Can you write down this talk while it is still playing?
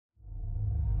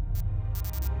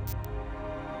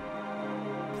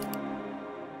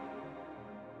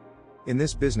In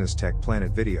this Business Tech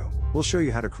Planet video, we'll show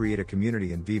you how to create a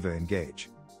community in Viva Engage.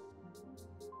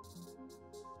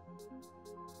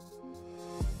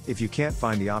 If you can't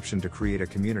find the option to create a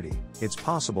community, it's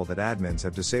possible that admins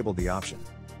have disabled the option.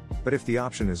 But if the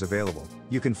option is available,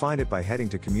 you can find it by heading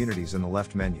to Communities in the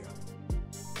left menu.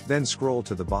 Then scroll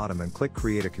to the bottom and click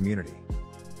Create a Community.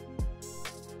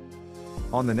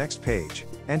 On the next page,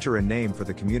 enter a name for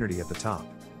the community at the top.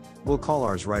 We'll call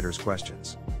ours Writers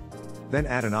Questions. Then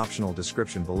add an optional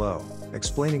description below,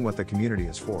 explaining what the community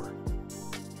is for.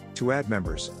 To add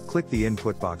members, click the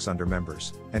input box under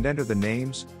Members, and enter the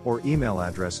names or email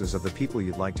addresses of the people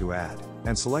you'd like to add,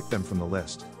 and select them from the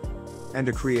list. And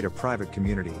to create a private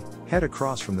community, head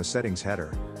across from the Settings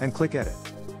header, and click Edit.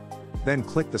 Then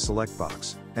click the Select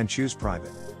box, and choose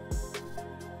Private.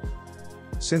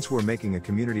 Since we're making a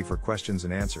community for questions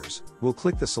and answers, we'll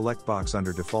click the Select box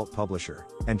under Default Publisher,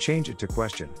 and change it to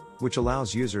Question, which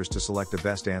allows users to select a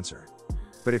best answer.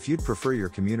 But if you'd prefer your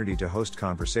community to host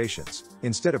conversations,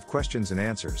 instead of questions and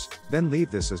answers, then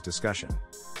leave this as discussion.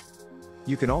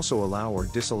 You can also allow or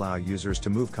disallow users to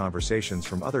move conversations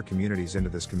from other communities into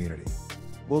this community.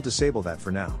 We'll disable that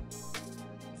for now.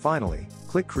 Finally,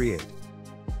 click Create.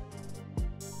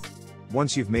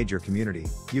 Once you've made your community,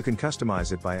 you can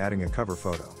customize it by adding a cover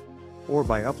photo, or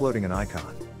by uploading an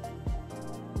icon.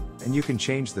 And you can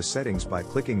change the settings by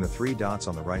clicking the three dots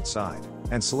on the right side,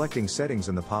 and selecting Settings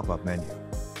in the pop-up menu.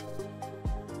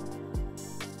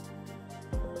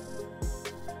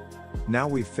 Now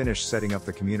we've finished setting up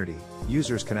the community,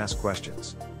 users can ask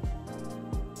questions.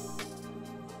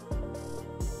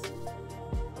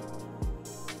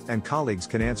 And colleagues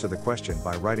can answer the question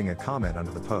by writing a comment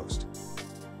under the post.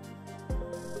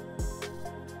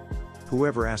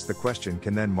 Whoever asked the question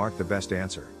can then mark the best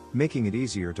answer, making it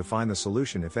easier to find the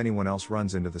solution if anyone else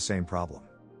runs into the same problem.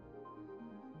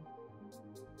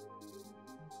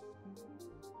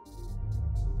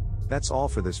 That's all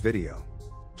for this video.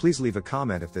 Please leave a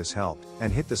comment if this helped,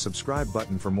 and hit the subscribe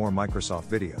button for more Microsoft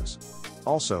videos.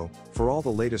 Also, for all the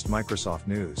latest Microsoft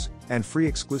news, and free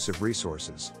exclusive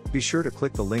resources, be sure to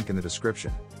click the link in the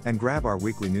description, and grab our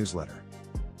weekly newsletter.